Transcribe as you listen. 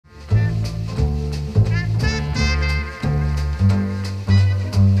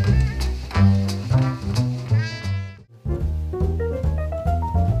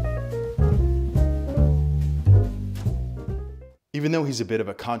he's a bit of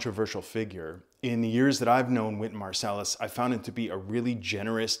a controversial figure, in the years that I've known Wynton Marsalis, I found him to be a really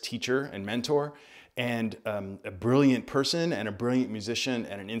generous teacher and mentor, and a brilliant person and a brilliant musician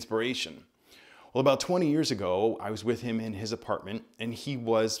and an inspiration. Well, about 20 years ago, I was with him in his apartment and he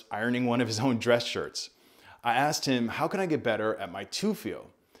was ironing one of his own dress shirts. I asked him, how can I get better at my two-feel?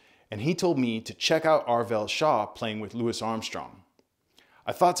 And he told me to check out Arvell Shaw playing with Louis Armstrong.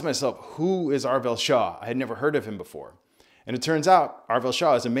 I thought to myself, who is Arvell Shaw? I had never heard of him before. And it turns out Arvell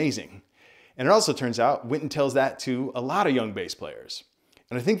Shaw is amazing. And it also turns out Wynton tells that to a lot of young bass players.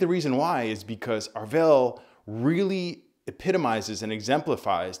 And I think the reason why is because Arvell really epitomizes and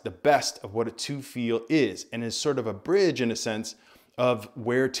exemplifies the best of what a two-feel is, and is sort of a bridge in a sense of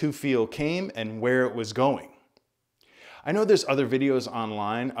where two-feel came and where it was going. I know there's other videos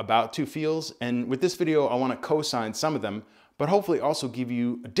online about two-feels, and with this video I want to co-sign some of them, but hopefully also give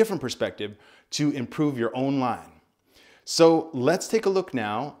you a different perspective to improve your own line. So let's take a look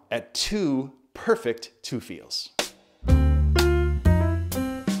now at two perfect two-feels.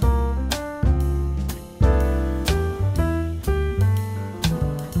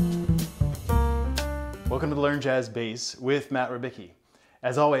 Welcome to Learn Jazz Bass with Matt Rybicki.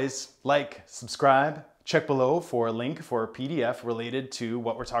 As always, like, subscribe, check below for a link for a PDF related to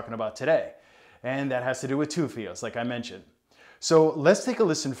what we're talking about today. And that has to do with two-feels, like I mentioned. So let's take a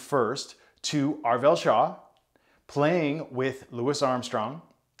listen first to Arvell Shaw playing with Louis Armstrong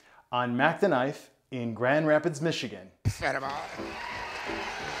on Mack the Knife in Grand Rapids, Michigan.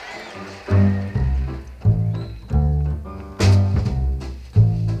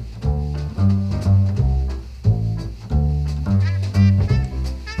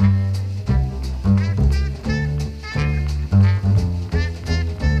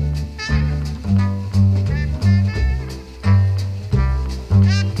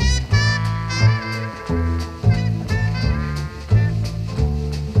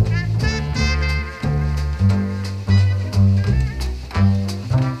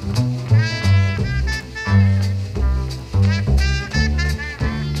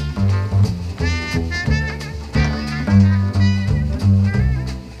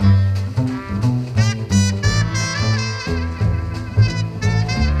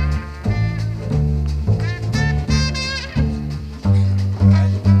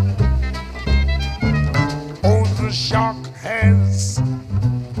 Shark has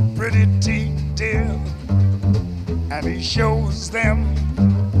pretty teeth, dear, and he shows them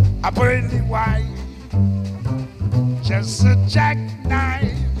a pretty white. Just a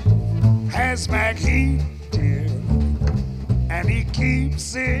jackknife has Mack heat, dear, and he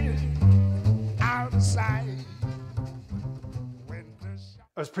keeps it outside. That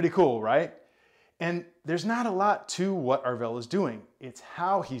was pretty cool, right? And there's not a lot to what Arvell is doing. It's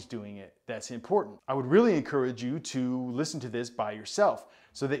how he's doing it that's important. I would really encourage you to listen to this by yourself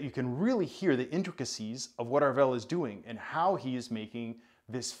so that you can really hear the intricacies of what Arvell is doing and how he is making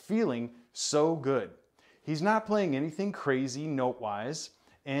this feeling so good. He's not playing anything crazy note-wise,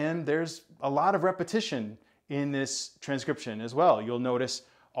 and there's a lot of repetition in this transcription as well. You'll notice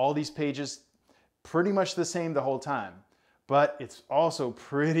all these pages pretty much the same the whole time. But it's also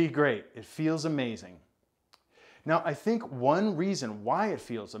pretty great. It feels amazing. Now, I think one reason why it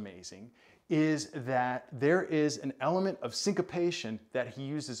feels amazing is that there is an element of syncopation that he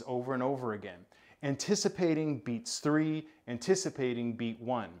uses over and over again, anticipating beats 3, anticipating beat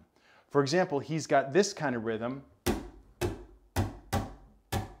 1. For example, he's got this kind of rhythm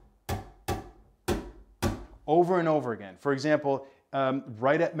over and over again. For example,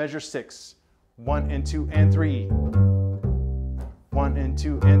 right at measure 6, 1 and 2 and 3. 1 and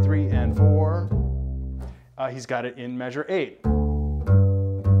 2 and 3 and 4. He's got it in measure 8.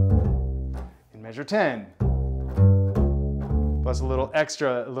 In measure 10. Plus a little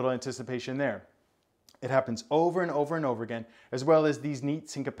extra, a little anticipation there. It happens over and over and over again, as well as these neat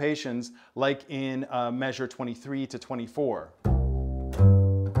syncopations like in measure 23 to 24.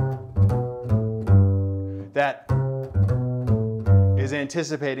 That is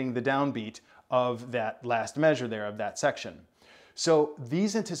anticipating the downbeat of that last measure there, of that section. So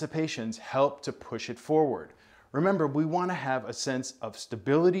these anticipations help to push it forward. Remember, we want to have a sense of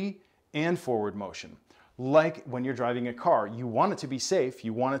stability and forward motion. Like when you're driving a car, you want it to be safe,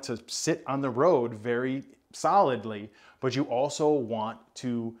 you want it to sit on the road very solidly, but you also want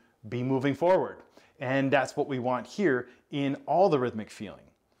to be moving forward. And that's what we want here in all the rhythmic feeling.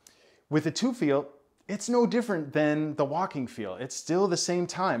 With the two-feel, it's no different than the walking feel. It's still the same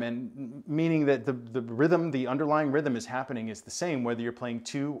time, and meaning that the rhythm, the underlying rhythm is happening is the same whether you're playing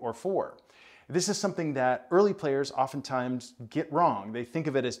 2 or 4. This is something that early players oftentimes get wrong. They think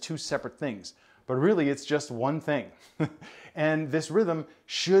of it as two separate things, but really it's just one thing. And this rhythm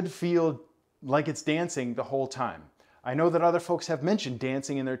should feel like it's dancing the whole time. I know that other folks have mentioned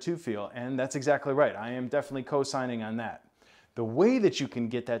dancing in their two feel, and that's exactly right. I am definitely co-signing on that. The way that you can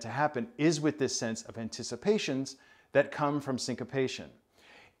get that to happen is with this sense of anticipations that come from syncopation.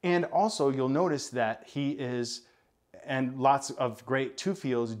 And also you'll notice that he is, and lots of great two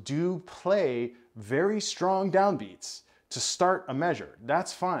feels do play very strong downbeats to start a measure.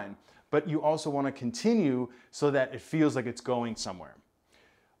 That's fine, but you also want to continue so that it feels like it's going somewhere.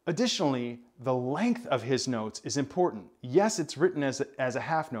 Additionally, the length of his notes is important. Yes, it's written as a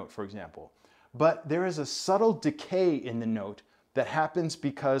half note, for example, but there is a subtle decay in the note that happens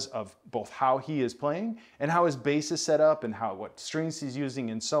because of both how he is playing and how his bass is set up and what strings he's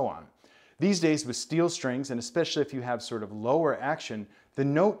using and so on. These days with steel strings, and especially if you have sort of lower action, the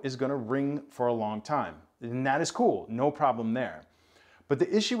note is going to ring for a long time. And that is cool, no problem there. But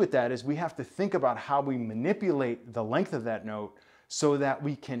the issue with that is we have to think about how we manipulate the length of that note so that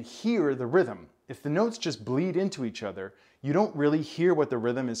we can hear the rhythm. If the notes just bleed into each other, you don't really hear what the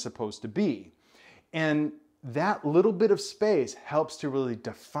rhythm is supposed to be. And that little bit of space helps to really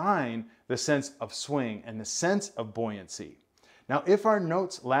define the sense of swing and the sense of buoyancy. Now, if our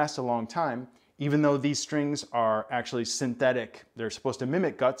notes last a long time, even though these strings are actually synthetic, they're supposed to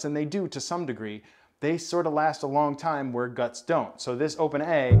mimic guts, and they do to some degree, they sort of last a long time where guts don't. So this open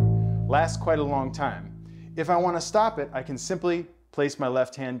A lasts quite a long time. If I want to stop it, I can simply place my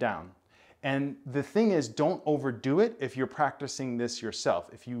left hand down. And the thing is, don't overdo it if you're practicing this yourself.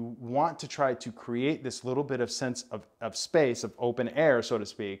 If you want to try to create this little bit of sense of space, of open air, so to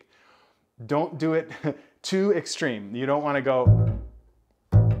speak, don't do it too extreme. You don't want to go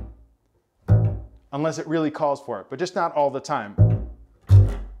unless it really calls for it, but just not all the time.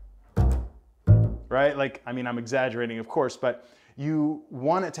 Right? Like, I mean, I'm exaggerating, of course, but you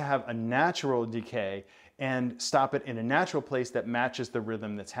want it to have a natural decay and stop it in a natural place that matches the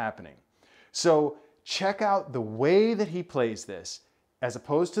rhythm that's happening. So check out the way that he plays this, as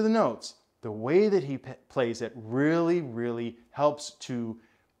opposed to the notes. The way that he plays it really, really helps to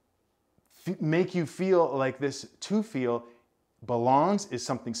make you feel like this two feel belongs, is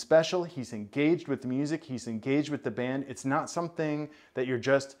something special. He's engaged with the music. He's engaged with the band. It's not something that you're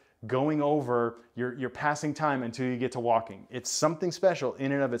just going over, you're passing time until you get to walking. It's something special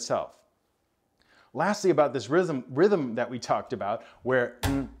in and of itself. Lastly, about this rhythm that we talked about, where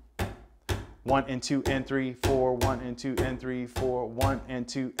 1 and 2 and 3, 4, 1 and 2 and 3, 4, 1 and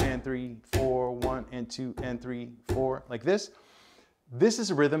 2 and 3, 4, 1 and 2 and 3, 4, like this. This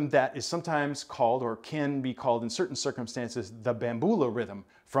is a rhythm that is sometimes called, or can be called in certain circumstances, the bambula rhythm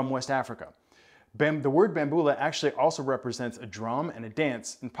from West Africa. The word bambula actually also represents a drum and a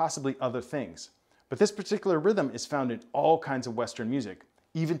dance and possibly other things. But this particular rhythm is found in all kinds of Western music,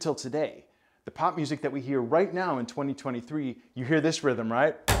 even till today. The pop music that we hear right now in 2023, you hear this rhythm,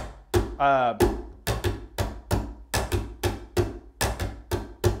 right?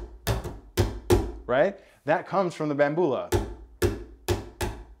 Right? That comes from the bambula.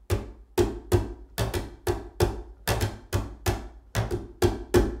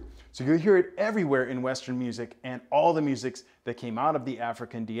 So you'll hear it everywhere in Western music, and all the musics that came out of the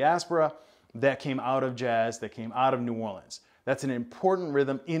African diaspora, that came out of jazz, that came out of New Orleans. That's an important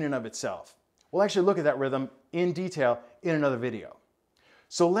rhythm in and of itself. We'll actually look at that rhythm in detail in another video.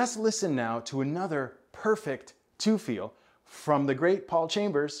 So let's listen now to another perfect two feel from the great Paul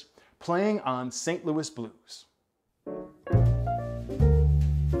Chambers playing on St. Louis Blues.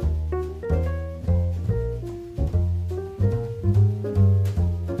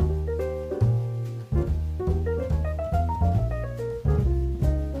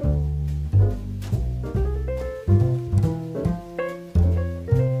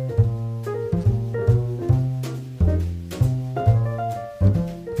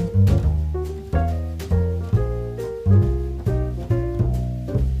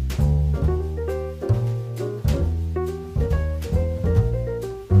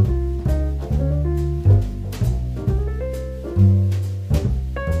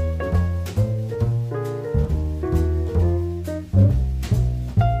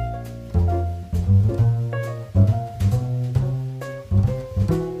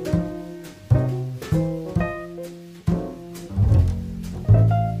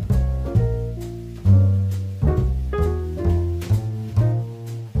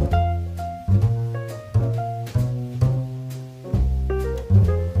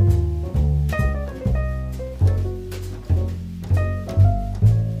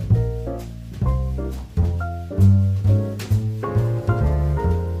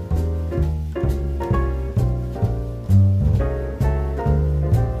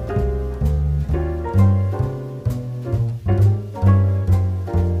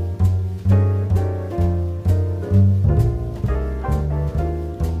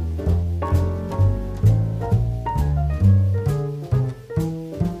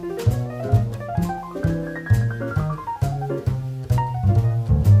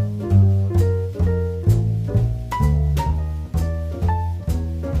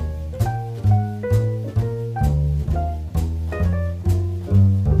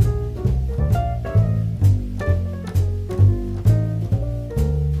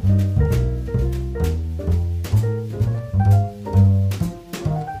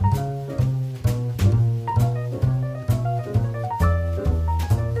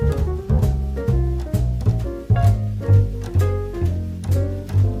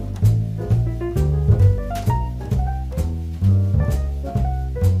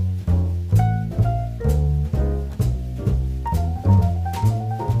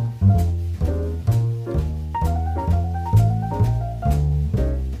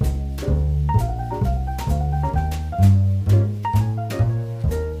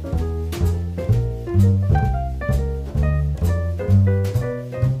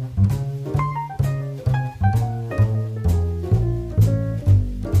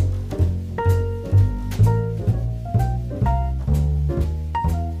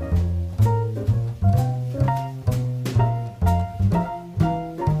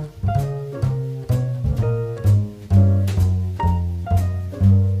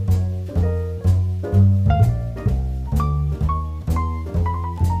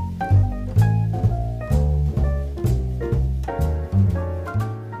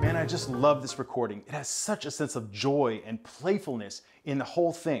 love this recording. It has such a sense of joy and playfulness in the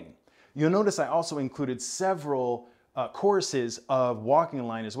whole thing. You'll notice I also included several choruses of walking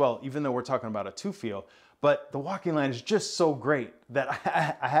line as well, even though we're talking about a two-feel. But the walking line is just so great that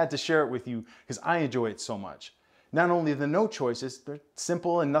I had to share it with you because I enjoy it so much. Not only the note choices, they're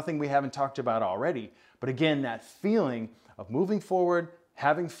simple and nothing we haven't talked about already, but again, that feeling of moving forward,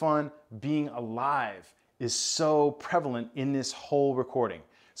 having fun, being alive is so prevalent in this whole recording.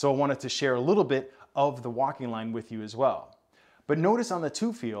 So I wanted to share a little bit of the walking line with you as well. But notice on the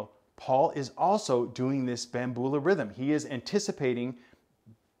two-feel, Paul is also doing this bambula rhythm. He is anticipating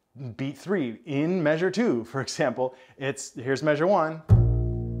beat 3 in measure 2, for example. Here's measure 1.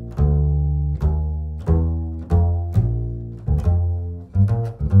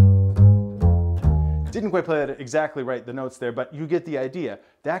 Didn't quite play it exactly right, the notes there, but you get the idea.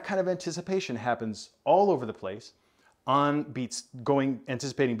 That kind of anticipation happens all over the place on beats,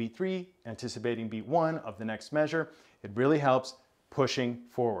 anticipating beat 3, anticipating beat 1 of the next measure. It really helps pushing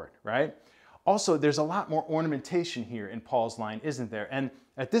forward, right? Also, there's a lot more ornamentation here in Paul's line, isn't there? And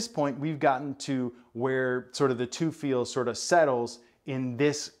at this point, we've gotten to where sort of the two-feel sort of settles in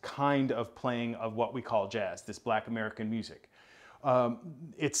this kind of playing of what we call jazz, this Black American music.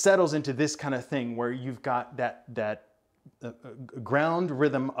 It settles into this kind of thing where you've got that ground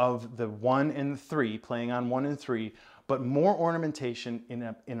rhythm of the 1 and 3, playing on 1 and 3, but more ornamentation in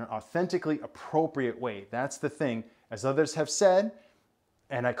an authentically appropriate way. That's the thing. As others have said,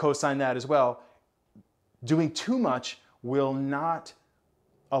 and I co-sign that as well, doing too much will not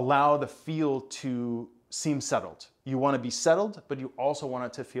allow the feel to seem settled. You want to be settled, but you also want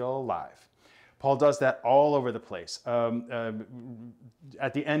it to feel alive. Paul does that all over the place.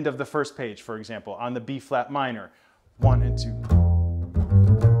 At the end of the first page, for example, on the B flat minor, 1 and 2,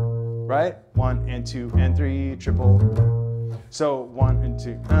 right? 1 and 2 and 3, triple. So 1 and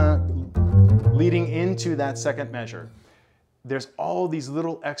 2, leading into that second measure. There's all these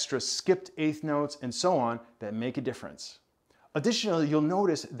little extra skipped eighth notes and so on that make a difference. Additionally, you'll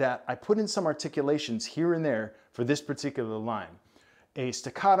notice that I put in some articulations here and there for this particular line. A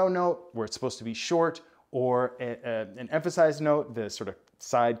staccato note where it's supposed to be short, or an emphasized note, the sort of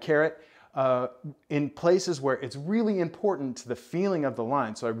side caret, in places where it's really important to the feeling of the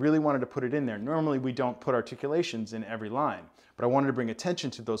line. So I really wanted to put it in there. Normally we don't put articulations in every line, but I wanted to bring attention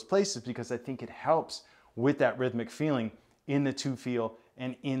to those places because I think it helps with that rhythmic feeling in the two-feel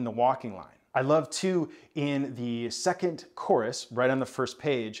and in the walking line. I love too in the second chorus, right on the first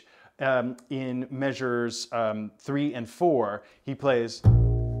page, in measures 3 and 4, he plays.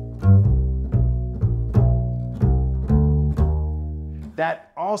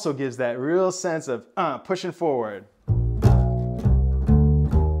 That also gives that real sense of pushing forward.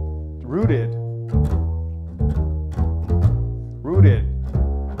 Rooted. Rooted.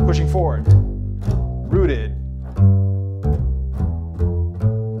 Pushing forward. Rooted.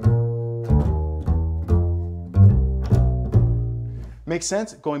 Makes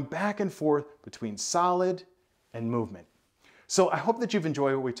sense? Going back and forth between solid and movement. So I hope that you've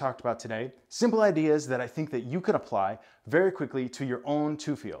enjoyed what we talked about today. Simple ideas that I think that you can apply very quickly to your own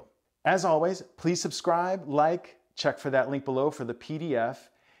two-feel. As always, please subscribe, like, check for that link below for the PDF,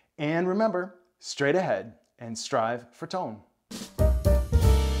 and remember, straight ahead and strive for tone.